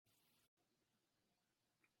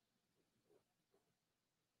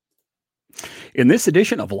In this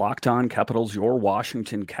edition of Locked On Capitals, your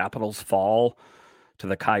Washington Capitals fall to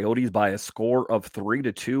the Coyotes by a score of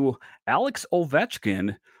 3-2. Alex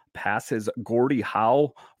Ovechkin passes Gordie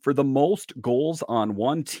Howe for the most goals on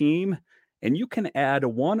one team, and you can add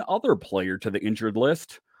one other player to the injured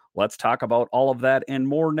list. Let's talk about all of that and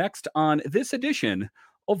more next on this edition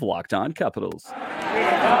of Locked On Capitals.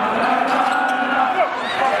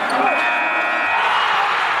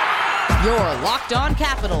 Your Locked On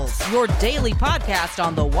Capitals, your daily podcast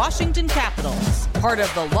on the Washington Capitals. Part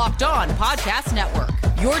of the Locked On Podcast Network,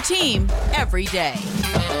 your team every day.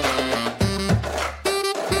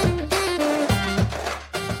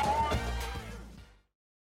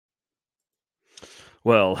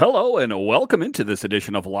 Well, hello and welcome into this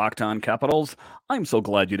edition of Locked On Capitals. I'm so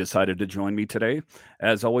glad you decided to join me today.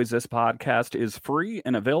 As always, this podcast is free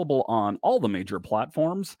and available on all the major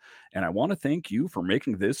platforms, and I want to thank you for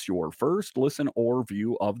making this your first listen or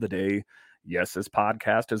view of the day. Yes, this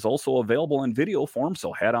podcast is also available in video form,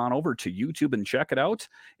 so head on over to YouTube and check it out.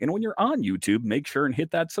 And when you're on YouTube, make sure and hit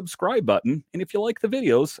that subscribe button. And if you like the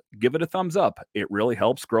videos, give it a thumbs up. It really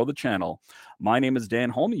helps grow the channel. My name is Dan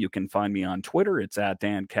Holme. You can find me on Twitter. It's at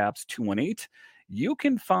DanCaps218. You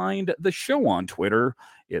can find the show on Twitter.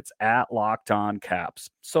 It's at Locked On Caps.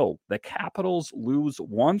 So the Capitals lose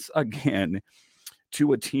once again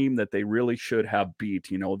to a team that they really should have beat.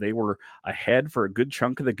 You know, they were ahead for a good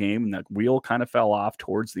chunk of the game, and that wheel kind of fell off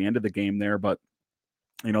towards the end of the game there. But,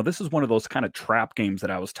 you know, this is one of those kind of trap games that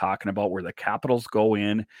I was talking about where the Capitals go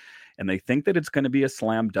in and they think that it's going to be a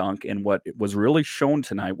slam dunk. And what was really shown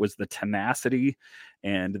tonight was the tenacity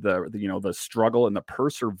and the struggle and the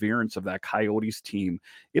perseverance of that Coyotes team.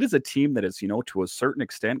 It is a team that is, to a certain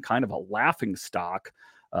extent, kind of a laughing stock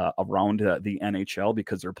around the NHL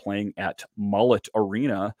because they're playing at Mullet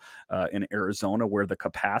Arena in Arizona, where the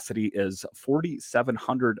capacity is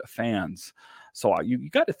 4,700 fans. So you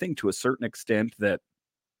got to think to a certain extent that,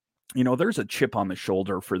 there's a chip on the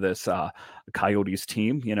shoulder for this Coyotes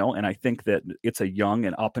team, and I think that it's a young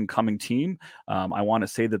and up and coming team. I want to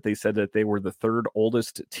say that they said that they were the third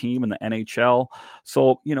oldest team in the NHL.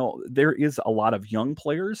 So, there is a lot of young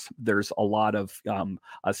players. There's a lot of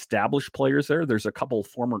established players there. There's a couple of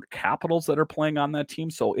former Capitals that are playing on that team.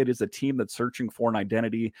 So it is a team that's searching for an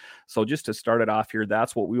identity. So just to start it off here,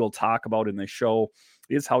 that's what we will talk about in this show,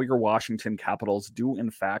 is how your Washington Capitals do in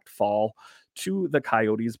fact fall to the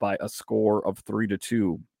Coyotes by a score of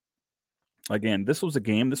 3-2. Again, this was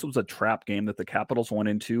a trap game that the Capitals went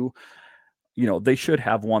into. They should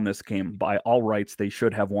have won this game by all rights. They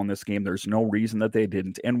should have won this game. There's no reason that they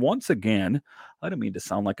didn't. And once again, I don't mean to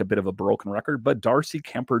sound like a bit of a broken record, but Darcy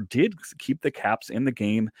Kuemper did keep the Caps in the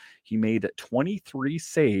game. He made 23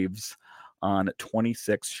 saves on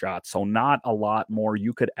 26 shots. So not a lot more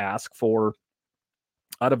you could ask for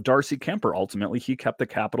out of Darcy Kuemper. Ultimately, he kept the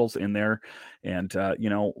Capitals in there. And,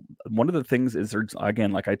 one of the things is, there's,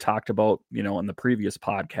 again, like I talked about, in the previous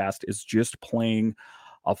podcast, is just playing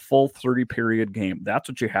a full 30-period game. That's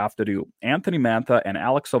what you have to do. Anthony Mantha and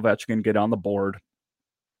Alex Ovechkin get on the board.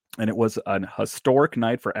 And it was a historic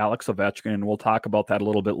night for Alex Ovechkin, and we'll talk about that a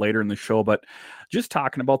little bit later in the show. But just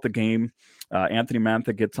talking about the game, Anthony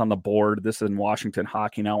Mantha gets on the board. This is in Washington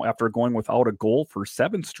hockey now. After going without a goal for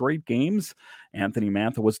 7 straight games, Anthony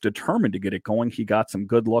Mantha was determined to get it going. He got some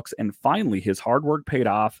good looks, and finally his hard work paid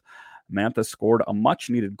off. Mantha scored a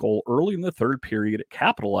much-needed goal early in the third period,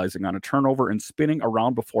 capitalizing on a turnover and spinning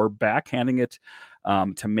around before backhanding it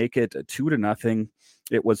to make it 2-0.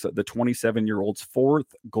 It was the 27-year-old's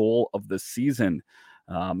 4th goal of the season,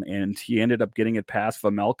 and he ended up getting it past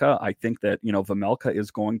Vejmelka. I think that, Vejmelka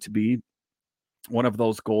is going to be one of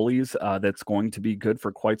those goalies that's going to be good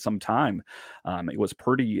for quite some time. It was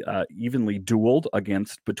pretty evenly dueled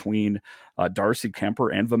between Darcy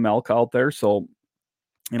Kuemper and Vejmelka out there. So,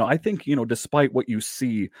 I think, despite what you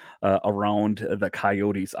see around the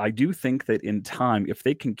Coyotes, I do think that in time, if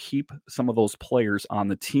they can keep some of those players on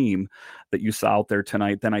the team that you saw out there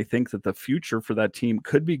tonight, then I think that the future for that team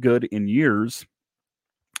could be good in years.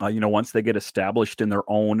 Once they get established in their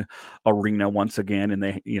own arena once again, and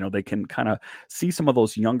they can kind of see some of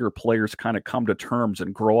those younger players kind of come to terms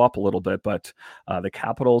and grow up a little bit. But the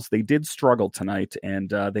Capitals, they did struggle tonight, and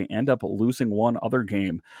they end up losing one other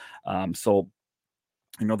game. So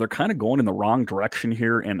they're kind of going in the wrong direction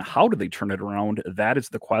here. And how do they turn it around? That is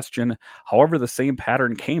the question. However, the same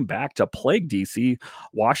pattern came back to plague DC.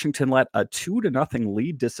 Washington let a 2-0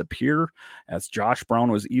 lead disappear as Josh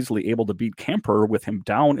Brown was easily able to beat Kuemper with him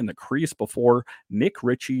down in the crease before Nick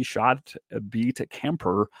Ritchie shot beat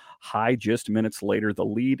Kuemper high just minutes later. The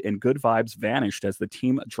lead and good vibes vanished as the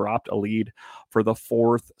team dropped a lead for the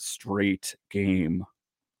 4th straight game.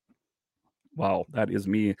 Wow, that is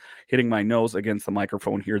me hitting my nose against the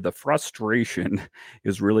microphone here. The frustration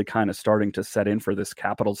is really kind of starting to set in for this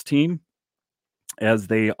Capitals team as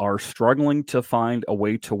they are struggling to find a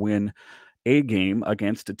way to win a game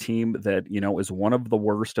against a team that, is one of the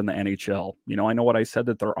worst in the NHL. I know what I said,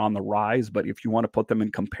 that they're on the rise, but if you want to put them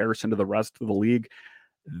in comparison to the rest of the league,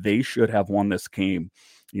 they should have won this game.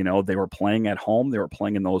 They were playing at home. They were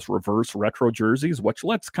playing in those reverse retro jerseys, which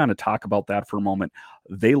let's kind of talk about that for a moment.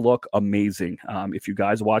 They look amazing. If you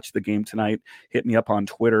guys watch the game tonight, hit me up on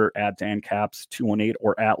Twitter at DanCaps218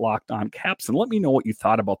 or at Locked On Caps and let me know what you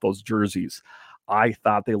thought about those jerseys. I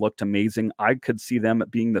thought they looked amazing. I could see them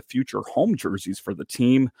being the future home jerseys for the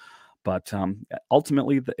team, but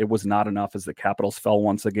ultimately it was not enough as the Capitals fell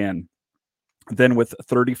once again. Then with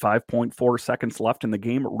 35.4 seconds left in the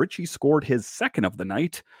game, Ritchie scored his second of the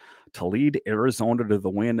night to lead Arizona to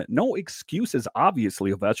the win. No excuses,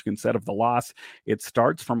 obviously, Ovechkin said of the loss. It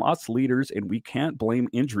starts from us leaders, and we can't blame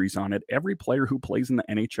injuries on it. Every player who plays in the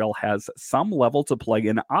NHL has some level to play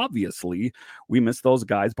in. Obviously, we miss those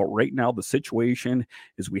guys, but right now the situation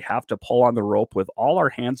is we have to pull on the rope with all our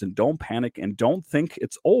hands and don't panic and don't think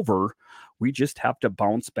it's over. We just have to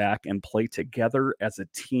bounce back and play together as a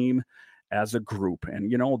team, as a group. And,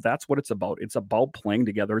 that's what it's about. It's about playing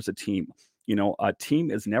together as a team. A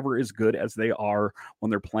team is never as good as they are when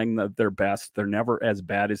they're playing their best. They're never as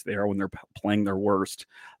bad as they are when they're playing their worst.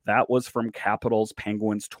 That was from Capitals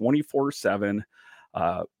Penguins 24/7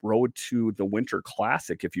 road to the Winter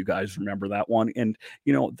Classic, if you guys remember that one. And,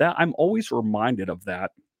 that I'm always reminded of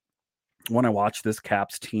that when I watch this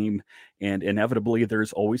Caps team, and inevitably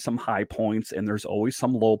there's always some high points and there's always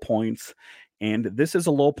some low points. And this is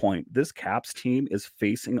a low point. This Caps team is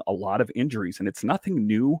facing a lot of injuries, and it's nothing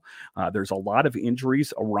new. There's a lot of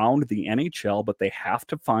injuries around the NHL, but they have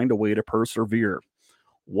to find a way to persevere.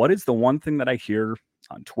 What is the one thing that I hear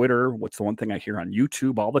on Twitter? What's the one thing I hear on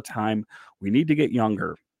YouTube all the time? We need to get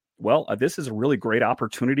younger. Well, this is a really great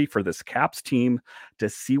opportunity for this Caps team to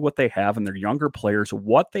see what they have in their younger players,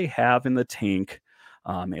 what they have in the tank.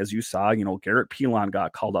 As you saw, Garrett Pilon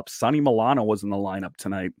got called up. Sonny Milano was in the lineup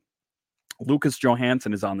tonight. Lucas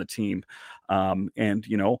Johansson is on the team. And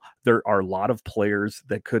there are a lot of players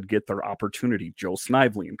that could get their opportunity. Joe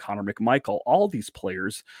Snively and Connor McMichael, all these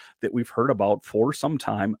players that we've heard about for some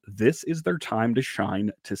time. This is their time to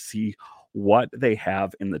shine, to see what they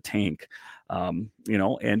have in the tank. And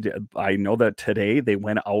I know that today they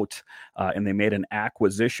went out and they made an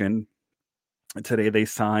acquisition. Today they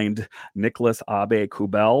signed Nicholas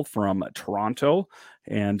Aube-Kubel from Toronto,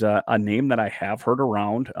 and a name that I have heard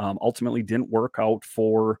around. Ultimately didn't work out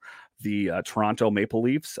for the Toronto Maple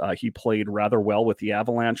Leafs. He played rather well with the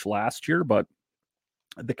Avalanche last year, but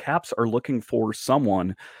the Caps are looking for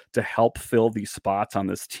someone to help fill these spots on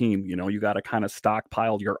this team. You got to kind of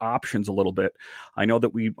stockpile your options a little bit. I know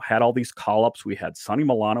that we had all these call-ups. We had Sonny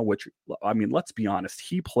Milano, which, let's be honest,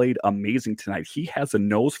 he played amazing tonight. He has a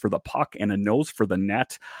nose for the puck and a nose for the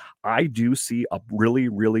net. I do see a really,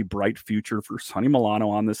 really bright future for Sonny Milano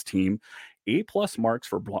on this team. A+ marks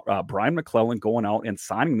for Brian McClellan going out and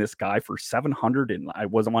signing this guy for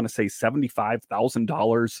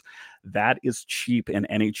 $75,000. That is cheap in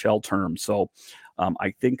NHL terms. So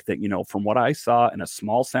I think that, from what I saw in a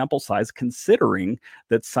small sample size, considering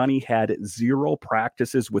that Sonny had 0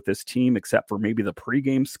 practices with this team except for maybe the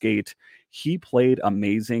pregame skate, he played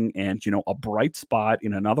amazing and, a bright spot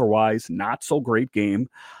in an otherwise not so great game.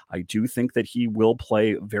 I do think that he will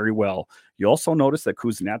play very well. You also notice that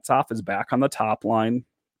Kuznetsov is back on the top line.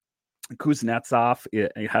 Kuznetsov,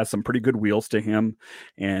 it has some pretty good wheels to him,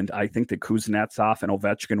 and I think that Kuznetsov and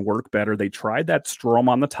Ovechkin work better. They tried that Strome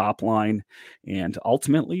on the top line, and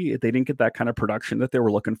ultimately they didn't get that kind of production that they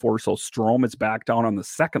were looking for, so Strome is back down on the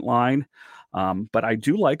second line. But I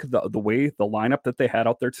do like the way the lineup that they had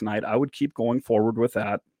out there tonight. I would keep going forward with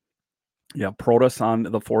that. Yeah, Protas on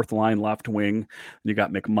the fourth line, left wing. You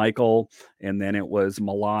got McMichael, and then it was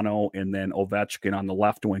Milano, and then Ovechkin on the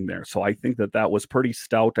left wing there. So I think that was pretty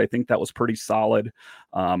stout. I think that was pretty solid.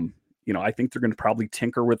 I think they're going to probably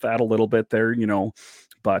tinker with that a little bit there,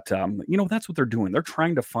 but that's what they're doing. They're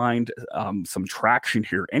trying to find some traction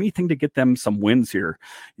here, anything to get them some wins here.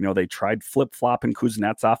 They tried flip-flopping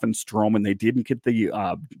Kuznetsov and Strome, and they didn't get the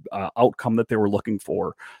outcome that they were looking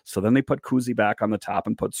for. So then they put Kuzi back on the top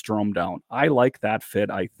and put Strome down. I like that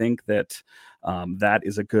fit. I think that that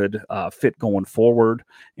is a good fit going forward.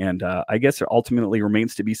 And I guess it ultimately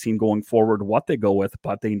remains to be seen going forward what they go with,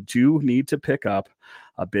 but they do need to pick up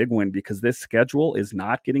a big win because this schedule is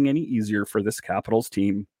not getting any easier for this Capitals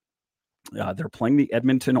team. They're playing the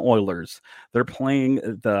Edmonton Oilers. They're playing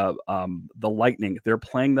the Lightning. They're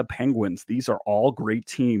playing the Penguins. These are all great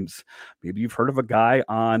teams. Maybe you've heard of a guy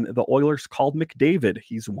on the Oilers called McDavid.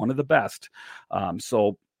 He's one of the best.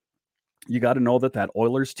 So you got to know that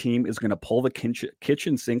Oilers team is going to pull the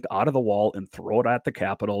kitchen sink out of the wall and throw it at the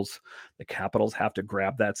Capitals. The Capitals have to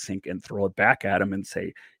grab that sink and throw it back at them and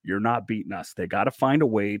say, you're not beating us. They got to find a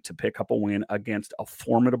way to pick up a win against a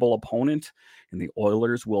formidable opponent, and the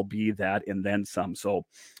Oilers will be that and then some. So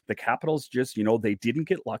the Capitals just, they didn't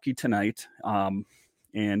get lucky tonight.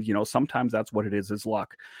 And, sometimes that's what it is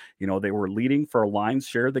luck. They were leading for a lion's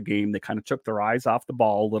share of the game. They kind of took their eyes off the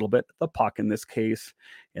ball a little bit, the puck in this case,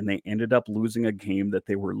 and they ended up losing a game that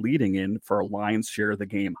they were leading in for a lion's share of the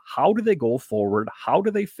game. How do they go forward? How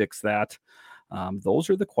do they fix that? Those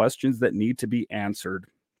are the questions that need to be answered,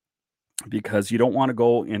 because you don't want to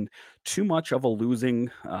go in too much of a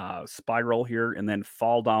losing spiral here and then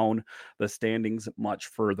fall down the standings much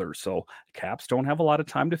further. So Caps don't have a lot of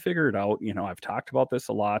time to figure it out. I've talked about this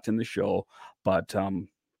a lot in the show, but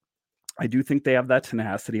I do think they have that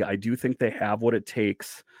tenacity. I do think they have what it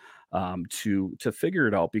takes to figure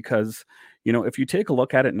it out, because, if you take a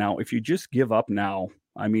look at it now, if you just give up now,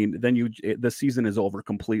 then the season is over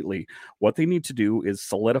completely. What they need to do is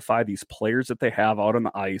solidify these players that they have out on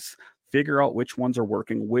the ice, figure out which ones are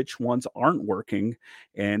working, which ones aren't working,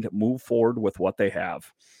 and move forward with what they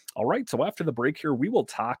have. All right, so after the break here, we will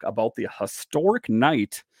talk about the historic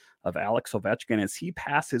night of Alex Ovechkin as he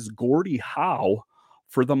passes Gordie Howe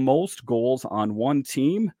for the most goals on one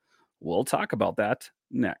team. We'll talk about that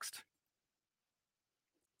next.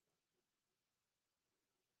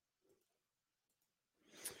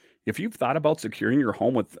 If you've thought about securing your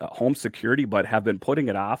home with home security but have been putting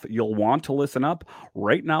it off, you'll want to listen up.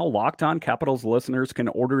 Right now, Locked On Capitals listeners can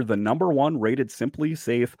order the #1 rated Simply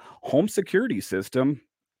Safe home security system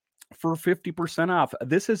for 50% off.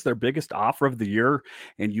 This is their biggest offer of the year,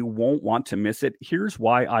 and you won't want to miss it. Here's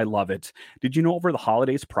why I love it. Did you know over the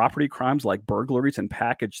holidays, property crimes like burglaries and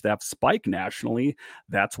package theft spike nationally?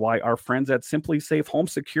 That's why our friends at Simply Safe Home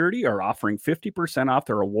Security are offering 50% off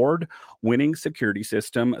their award-winning security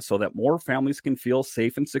system so that more families can feel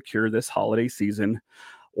safe and secure this holiday season.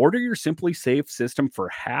 Order your Simply Safe system for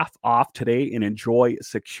half off today and enjoy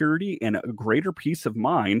security and a greater peace of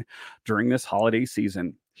mind during this holiday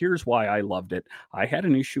season. Here's why I loved it. I had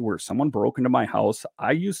an issue where someone broke into my house.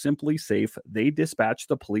 I used Simply Safe. They dispatched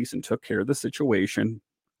the police and took care of the situation.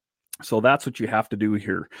 So that's what you have to do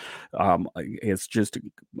here. It's just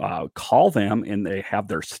call them, and they have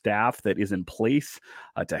their staff that is in place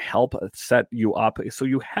to help set you up so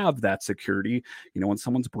you have that security. When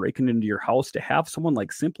someone's breaking into your house, to have someone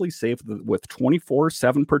like Simply Safe with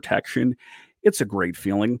 24/7 protection, it's a great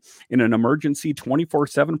feeling. In an emergency,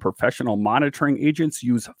 24/7 professional monitoring agents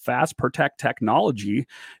use Fast Protect technology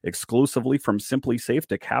exclusively from Simply Safe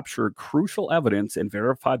to capture crucial evidence and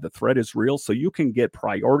verify the threat is real so you can get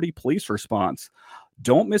priority police response.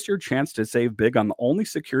 Don't miss your chance to save big on the only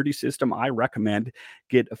security system I recommend.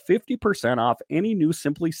 Get 50% off any new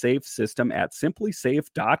Simply Safe system at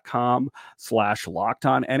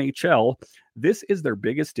simplysafe.com/LockedOnNHL. This is their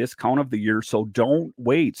biggest discount of the year, so don't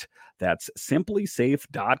wait. That's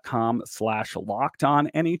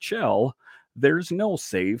simplysafe.com/LockedOnNHL. There's no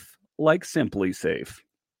safe like Simply Safe.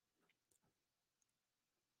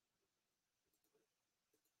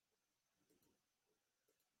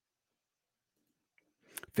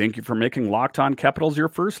 Thank you for making Locked On Capitals your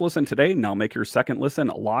first listen today. Now make your second listen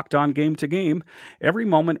Locked On Game to Game. Every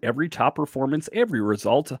moment, every top performance, every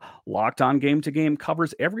result. Locked On Game to Game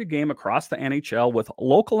covers every game across the NHL with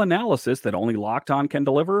local analysis that only Locked On can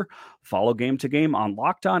deliver. Follow Game to Game on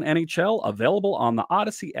Locked On NHL, available on the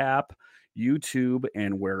Odyssey app, YouTube,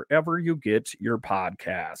 and wherever you get your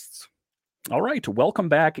podcasts. All right, welcome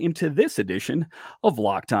back into this edition of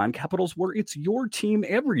Locked On Capitals, where it's your team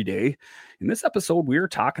every day. In this episode, we are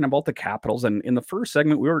talking about the Capitals, and in the first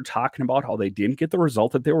segment, we were talking about how they didn't get the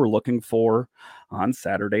result that they were looking for on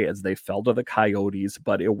Saturday as they fell to the Coyotes,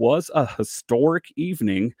 but it was a historic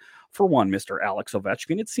evening for one Mr. Alex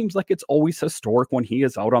Ovechkin. It seems like it's always historic when he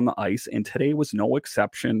is out on the ice, and today was no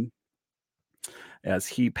exception as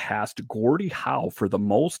he passed Gordie Howe for the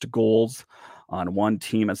most goals on one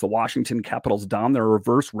team. As the Washington Capitals don their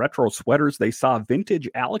reverse retro sweaters, they saw vintage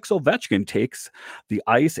Alex Ovechkin takes the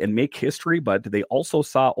ice and make history, but they also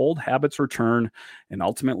saw old habits return and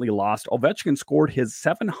ultimately lost. Ovechkin scored his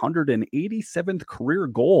 787th career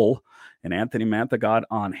goal and Anthony Mantha got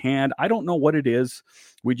on hand. I don't know what it is.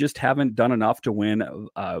 We just haven't done enough to win,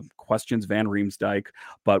 questions Van Riemsdyk.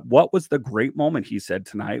 But what was the great moment, he said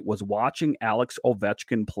tonight, was watching Alex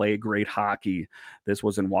Ovechkin play great hockey. This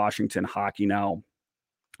was in Washington Hockey Now.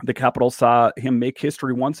 The Capitals saw him make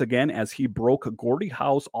history once again as he broke Gordie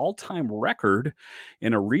Howe's all-time record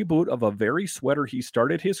in a reboot of a very sweater he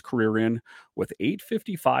started his career in, with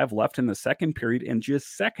 8:55 left in the second period and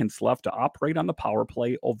just seconds left to operate on the power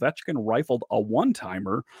play. Ovechkin rifled a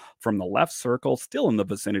one-timer from the left circle, still in the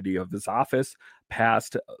vicinity of his office,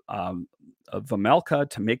 past Vejmelka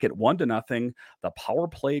to make it 1-0. The power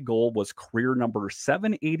play goal was career number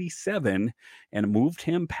 787 and moved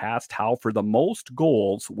him past Howe for the most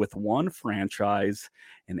goals with one franchise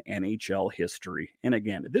in NHL history. And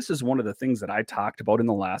again, this is one of the things that I talked about in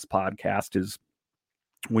the last podcast is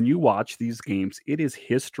when you watch these games, it is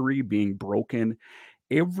history being broken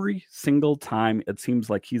every single time. It seems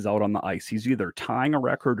like he's out on the ice. He's either tying a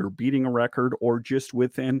record or beating a record or just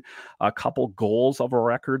within a couple goals of a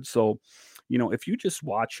record. So, if you just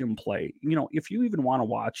watch him play, if you even want to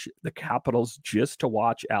watch the Capitals just to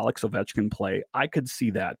watch Alex Ovechkin play, I could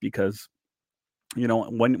see that because,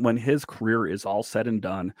 when his career is all said and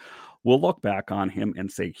done, we'll look back on him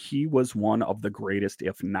and say he was one of the greatest,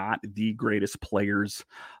 if not the greatest players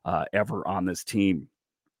ever on this team.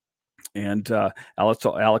 And Alex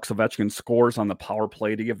Ovechkin scores on the power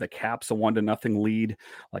play to give the Caps a 1-0 lead.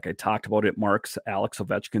 Like I talked about, it marks Alex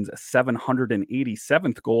Ovechkin's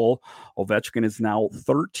 787th goal. Ovechkin is now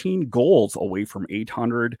 13 goals away from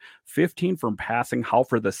 800, 15 from passing Howe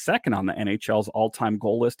for the second on the NHL's all-time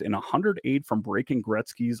goal list, and 108 from breaking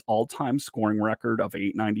Gretzky's all-time scoring record of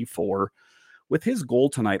 894. With his goal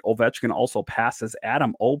tonight, Ovechkin also passes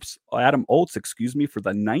Adam Oates, for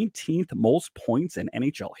the 19th most points in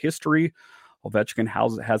NHL history. Ovechkin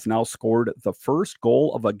has now scored the first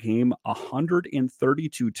goal of a game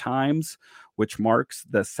 132 times, which marks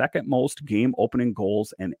the second most game-opening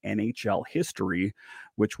goals in NHL history,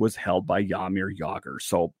 which was held by Jaromir Jagr.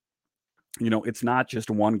 So, it's not just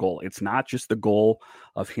one goal. It's not just the goal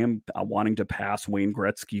of him wanting to pass Wayne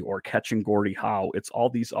Gretzky or catching Gordie Howe. It's all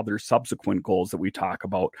these other subsequent goals that we talk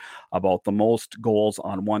about the most goals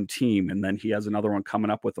on one team. And then he has another one coming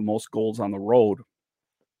up with the most goals on the road.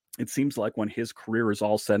 It seems like when his career is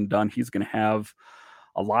all said and done, he's going to have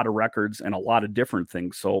a lot of records and a lot of different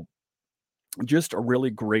things. So just a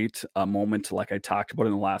really great moment, like I talked about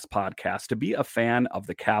in the last podcast, to be a fan of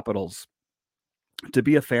the Capitals, to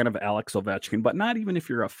be a fan of Alex Ovechkin, but not even if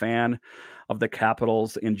you're a fan of the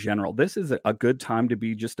Capitals in general. This is a good time to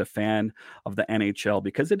be just a fan of the NHL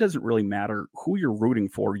because it doesn't really matter who you're rooting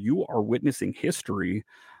for. You are witnessing history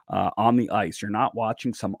on the ice. You're not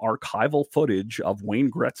watching some archival footage of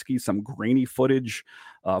Wayne Gretzky, some grainy footage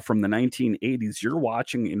from the 1980s. You're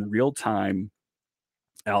watching in real time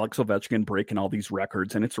Alex Ovechkin breaking all these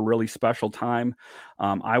records, and it's a really special time.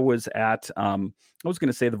 I was at, I was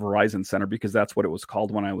going to say the Verizon Center because that's what it was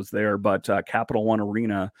called when I was there, but Capital One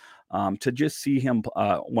Arena, to just see him,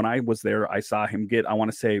 when I was there, I saw him get, I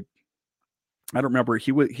want to say, I don't remember,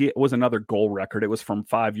 he was another goal record. It was from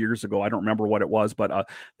 5 years ago. I don't remember what it was, but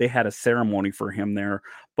they had a ceremony for him there,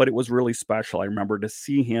 but it was really special. I remember to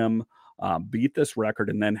see him beat this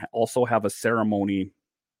record and then also have a ceremony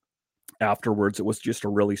afterwards. It was just a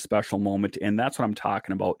really special moment. And that's what I'm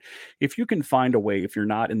talking about. If you can find a way, if you're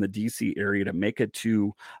not in the DC area, to make it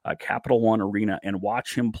to Capital One Arena and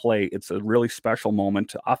watch him play, it's a really special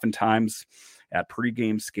moment. Oftentimes at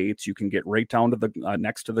pregame skates, you can get right down to the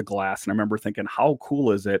next to the glass. And I remember thinking, how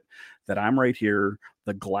cool is it that I'm right here,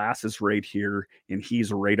 the glass is right here, and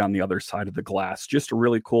he's right on the other side of the glass. Just a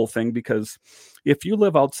really cool thing, because if you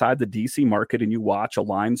live outside the DC market and you watch a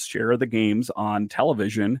lion's share of the games on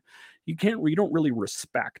television, you don't really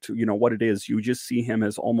respect, what it is. You just see him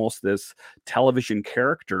as almost this television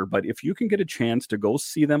character. But if you can get a chance to go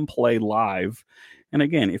see them play live, and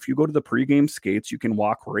again, if you go to the pregame skates, you can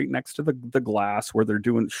walk right next to the glass where they're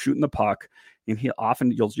shooting the puck, and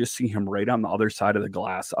you'll just see him right on the other side of the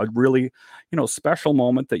glass. A really, special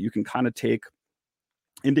moment that you can kind of take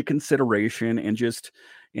into consideration and just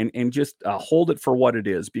hold it for what it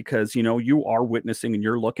is, because you are witnessing and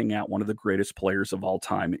you're looking at one of the greatest players of all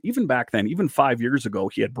time. Even back then, even 5 years ago,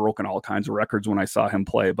 he had broken all kinds of records when I saw him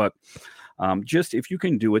play. But just if you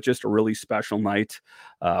can do it, just a really special night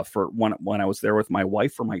for when I was there with my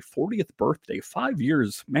wife for my 40th birthday. 5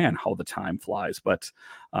 years, man, how the time flies. But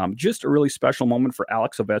just a really special moment for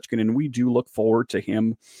Alex Ovechkin, and we do look forward to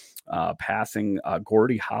him passing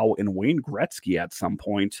Gordie Howe and Wayne Gretzky at some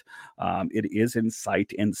point. It is in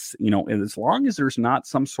sight. And, and as long as there's not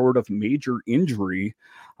some sort of major injury,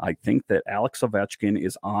 I think that Alex Ovechkin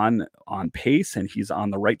is on pace, and he's on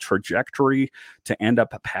the right trajectory to end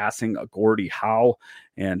up passing Gordie Howe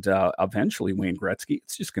and eventually Wayne Gretzky.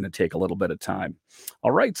 It's just going to take a little bit of time.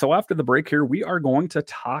 All right, so after the break here, we are going to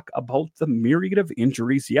talk about the myriad of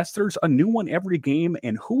injuries. Yes, there's a new one every game,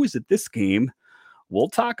 and who is it this game? We'll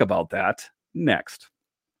talk about that next.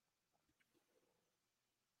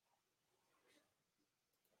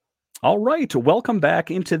 All right, welcome back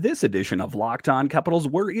into this edition of Locked On Capitals,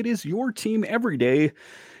 where it is your team every day.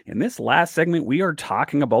 In this last segment, we are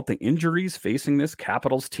talking about the injuries facing this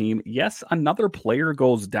Capitals team. Yes, another player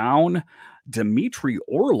goes down, Dmitry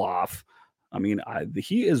Orlov. I mean,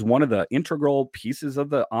 he is one of the integral pieces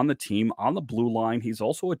on the team, on the blue line. He's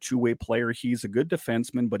also a two-way player. He's a good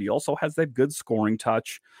defenseman, but he also has that good scoring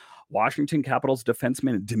touch. Washington Capitals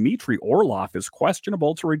defenseman Dmitry Orlov is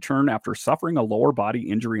questionable to return after suffering a lower body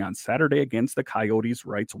injury on Saturday against the Coyotes,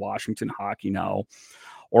 writes Washington Hockey Now.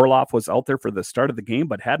 Orlov was out there for the start of the game,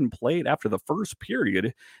 but hadn't played after the first period.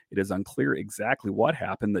 It is unclear exactly what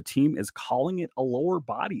happened. The team is calling it a lower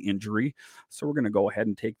body injury, so we're going to go ahead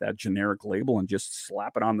and take that generic label and just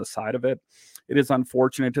slap it on the side of it. It is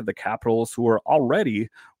unfortunate to the Capitals, who are already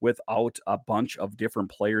without a bunch of different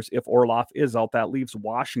players. If Orlov is out, that leaves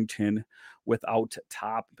Washington without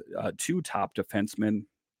two top defensemen.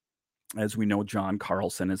 As we know, John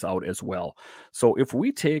Carlson is out as well. So if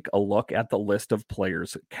we take a look at the list of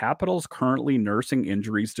players, Capitals currently nursing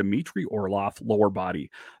injuries: Dmitry Orlov, lower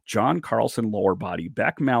body; John Carlson, lower body;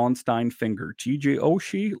 Beck Malenstein, finger; TJ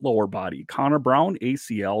Oshie, lower body; Connor Brown,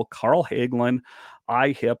 ACL; Carl Hagelin,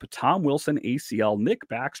 hip; Tom Wilson, ACL; Nick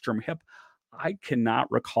Backstrom, hip. I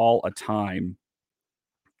cannot recall a time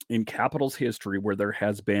in Capitals history where there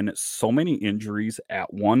has been so many injuries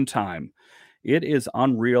at one time. It is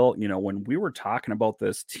unreal. When we were talking about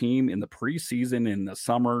this team in the preseason in the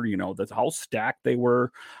summer, that's how stacked they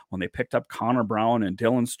were when they picked up Connor Brown and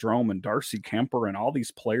Dylan Strome and Darcy Kemper, and all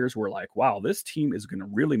these players were like, wow, this team is going to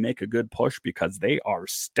really make a good push because they are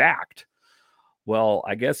stacked. Well,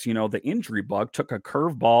 I guess, the injury bug took a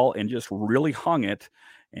curveball and just really hung it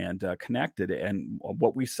and connected. And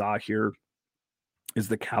what we saw here is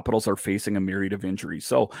the Capitals are facing a myriad of injuries.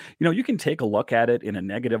 So, you can take a look at it in a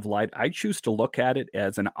negative light. I choose to look at it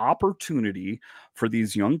as an opportunity for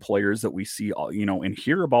these young players that we see, and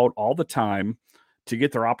hear about all the time to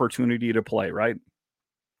get their opportunity to play, right?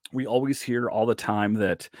 We always hear all the time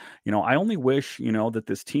that, I only wish, that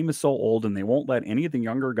this team is so old and they won't let any of the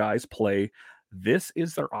younger guys play. This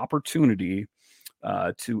is their opportunity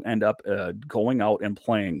to end up going out and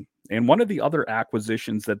playing. And one of the other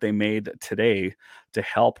acquisitions that they made today to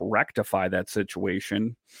help rectify that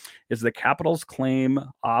situation is the Capitals claim,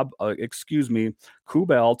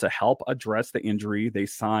 Kubel to help address the injury. They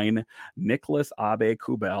sign Nicholas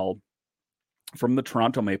Aube-Kubel from the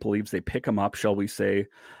Toronto Maple Leafs. They pick him up, shall we say,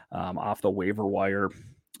 off the waiver wire.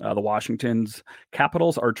 The Washington's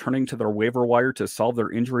Capitals are turning to their waiver wire to solve their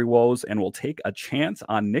injury woes and will take a chance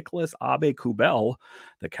on Nicholas Aube-Kubel.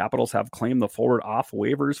 The Capitals have claimed the forward off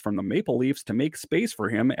waivers from the Maple Leafs to make space for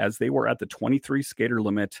him, as they were at the 23 skater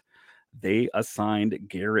limit. They assigned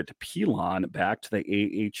Garrett Pilon back to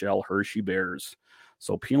the AHL Hershey Bears.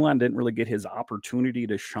 So Pilon didn't really get his opportunity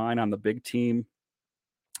to shine on the big team.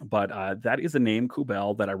 But that is a name,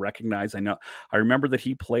 Kubel, that I recognize. I remember that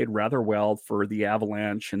he played rather well for the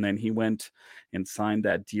Avalanche, and then he went and signed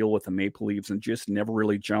that deal with the Maple Leafs and just never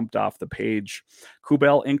really jumped off the page.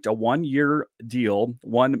 Kubel inked a 1-year deal,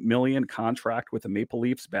 $1 million contract with the Maple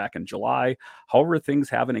Leafs back in July. However, things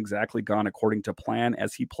haven't exactly gone according to plan,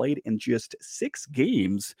 as he played in just 6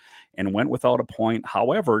 games and went without a point.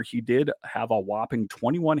 However, he did have a whopping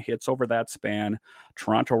 21 hits over that span.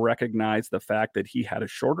 Toronto recognized the fact that he had a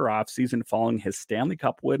shorter offseason following his Stanley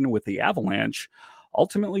Cup win with the Avalanche.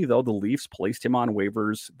 Ultimately, though, the Leafs placed him on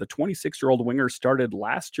waivers. The 26-year-old winger started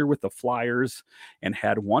last year with the Flyers and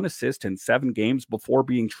had 1 assist in 7 games before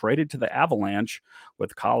being traded to the Avalanche.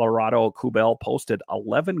 With Colorado, Kubel posted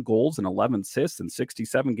 11 goals and 11 assists in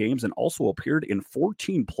 67 games and also appeared in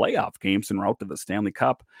 14 playoff games en route to the Stanley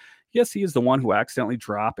Cup. Yes, he is the one who accidentally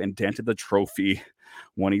dropped and dented the trophy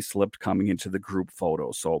when he slipped coming into the group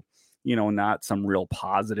photo. So, not some real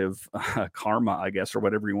positive karma, I guess, or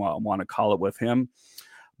whatever you want to call it with him.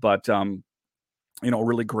 But,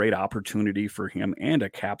 really great opportunity for him and a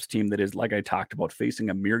Caps team that is, like I talked about, facing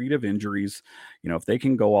a myriad of injuries. If they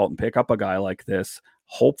can go out and pick up a guy like this,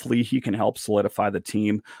 Hopefully he can help solidify the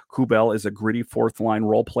team. Kubel is a gritty fourth line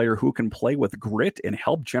role player who can play with grit and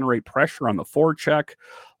help generate pressure on the forecheck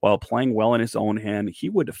while playing well in his own hand. He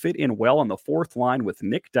would fit in well on the fourth line with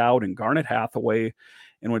Nick Dowd and Garnet Hathaway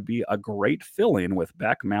and would be a great fill-in with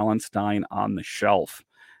Beck Malenstein on the shelf.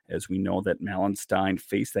 As we know that Malenstein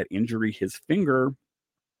faced that injury, his finger,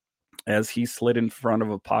 as he slid in front of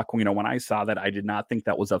a puck. When I saw that, I did not think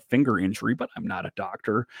that was a finger injury, but I'm not a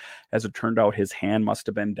doctor. As it turned out, his hand must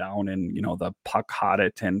have been down and, the puck caught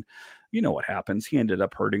it. And you know what happens. He ended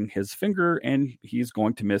up hurting his finger and he's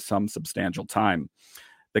going to miss some substantial time.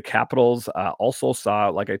 The Capitals also saw,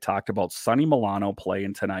 like I talked about, Sonny Milano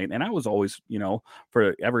playing tonight. And I was always,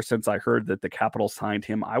 ever since I heard that the Capitals signed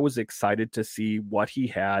him, I was excited to see what he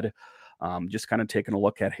had. Just kind of taking a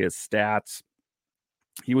look at his stats.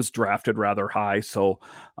 He was drafted rather high, so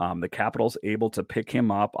the Capitals able to pick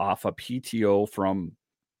him up off a PTO from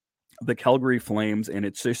the Calgary Flames, and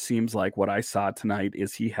it just seems like what I saw tonight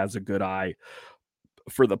is he has a good eye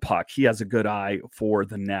for the puck. He has a good eye for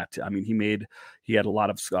the net. I mean, he had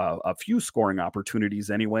a few scoring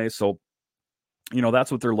opportunities anyway, so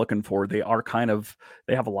that's what they're looking for. They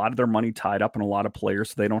have a lot of their money tied up in a lot of players,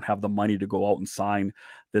 so they don't have the money to go out and sign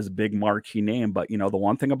this big marquee name. But, the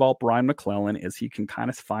one thing about Brian McClellan is he can kind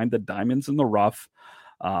of find the diamonds in the rough.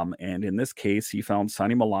 And in this case, he found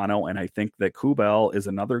Sonny Milano, and I think that Kubel is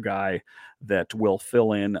another guy that will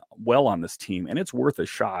fill in well on this team, and it's worth a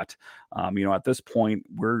shot. At this point,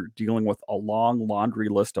 we're dealing with a long laundry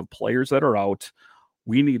list of players that are out.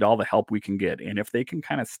 We need all the help we can get. And if they can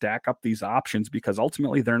kind of stack up these options, because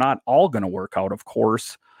ultimately they're not all going to work out, of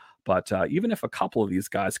course, but even if a couple of these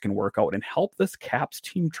guys can work out and help this Caps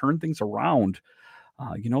team turn things around,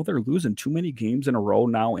 they're losing too many games in a row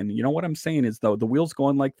now. And what I'm saying is, though, the wheel's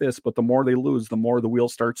going like this, but the more they lose, the more the wheel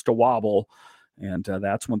starts to wobble. And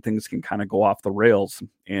that's when things can kind of go off the rails.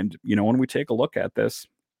 And, when we take a look at this,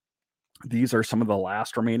 these are some of the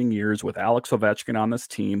last remaining years with Alex Ovechkin on this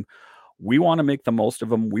team. We want to make the most of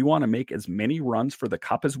them. We want to make as many runs for the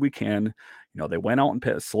cup as we can. They went out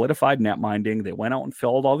and solidified net minding. They went out and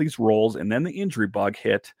filled all these roles, and then the injury bug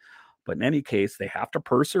hit. But in any case, they have to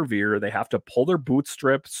persevere. They have to pull their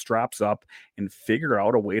straps up and figure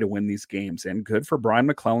out a way to win these games. And good for Brian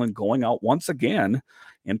McClellan going out once again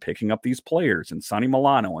and picking up these players, and Sonny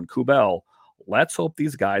Milano and Kubel. Let's hope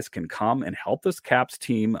these guys can come and help this Caps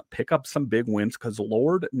team pick up some big wins, because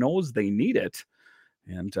Lord knows they need it.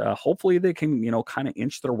 And hopefully they can, kind of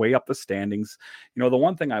inch their way up the standings. The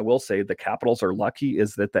one thing I will say, the Capitals are lucky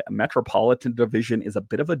is that the Metropolitan Division is a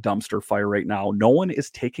bit of a dumpster fire right now. No one is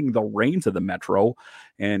taking the reins of the Metro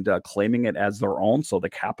and claiming it as their own. So the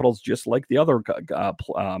Capitals, just like the other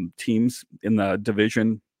teams in the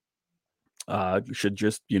division, should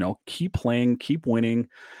just, keep playing, keep winning,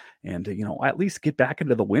 and, at least get back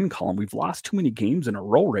into the win column. We've lost too many games in a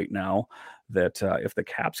row right now that if the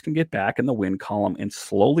Caps can get back in the win column and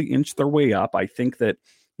slowly inch their way up, I think that,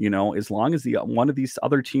 as long as one of these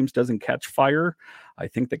other teams doesn't catch fire, I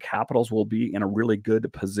think the Capitals will be in a really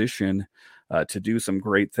good position to do some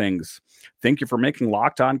great things. Thank you for making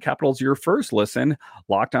Locked On Capitals your first listen.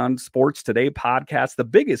 Locked On Sports Today podcast, the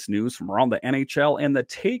biggest news from around the NHL and the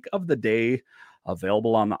take of the day,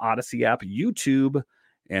 available on the Odyssey app, YouTube,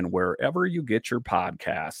 and wherever you get your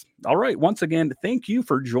podcasts. All right, once again, thank you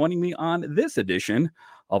for joining me on this edition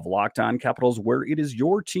of Locked On Capitals, where it is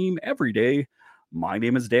your team every day. My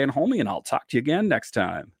name is Dan Holme, and I'll talk to you again next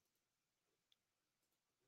time.